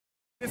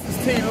This is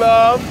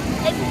T-Love.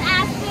 This is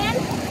Aspen.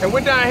 And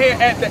we're down here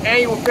at the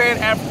annual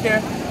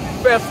Pan-African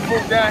Festival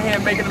down here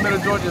in Macon, the middle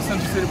of Georgia,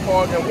 Central City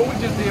Park. And what we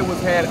just did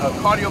was had a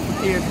cardio for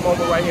kids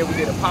moment right here. We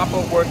did a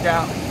pop-up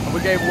workout and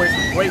we gave away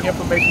some great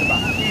information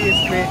about Kids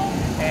Fit.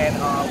 And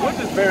we're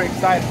just very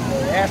excited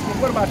today. Aspen,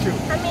 what about you?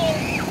 I mean,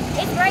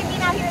 it's great being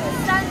out here in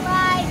the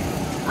sunlight,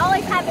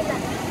 always having the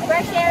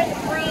fresh air and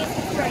the breeze.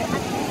 It's great.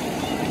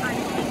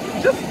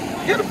 Just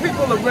give the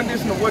people a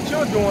rendition of what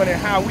you're doing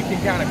and how we can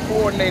kind of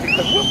coordinate it,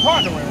 because we're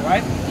partnering, right?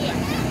 Yes.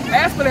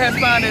 Aspen has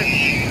found it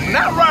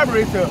not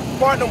robbery to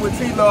partner with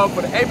T-Love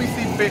for the ABC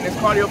Fitness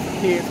Cardio for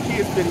Kids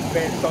Fit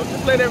event. So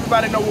just let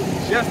everybody know what we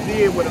just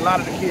did with a lot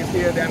of the kids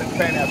here down at the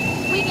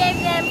Pan-African. We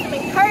gave them some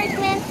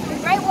encouragement, some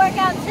great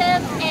workout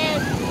tips,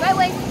 and great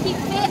ways to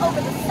keep fit over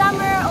the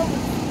summer, over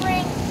the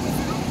spring,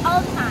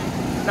 all the time.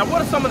 Now,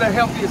 what are some of the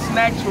healthiest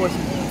snack choices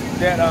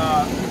that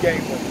you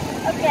gave them?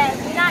 Okay,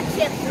 not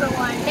chips for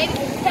one. Maybe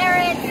some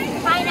carrots,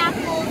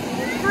 pineapples,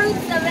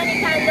 fruits of any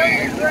kind.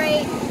 Those are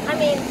great. I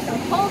mean, some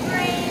whole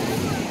grains,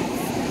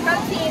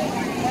 protein,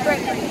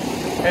 great.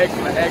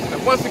 Excellent,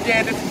 excellent. Once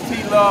again, this is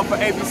T-Love for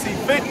ABC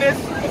Fitness.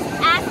 This is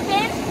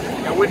Aspen.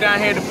 And we're down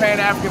here at the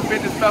Pan-African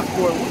Fitness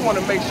Festival, and we want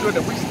to make sure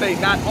that we stay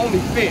not only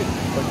fit,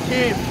 but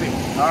kid fit.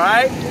 All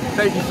right?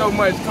 Thank you so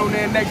much. Tune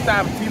in next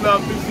time for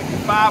T-Love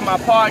 365, my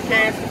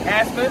podcast,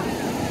 Aspen.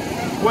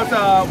 What's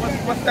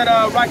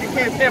that Rocket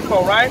Kids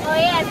info, right? Oh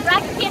yeah, it's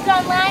Rocket Kids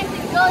Online.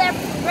 You can go there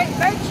for some great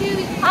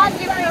virtues,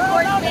 positive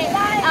reinforcement.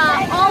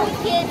 All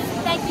kids,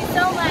 thank you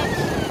so much.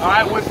 All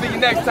right, we'll see you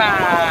next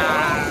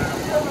time.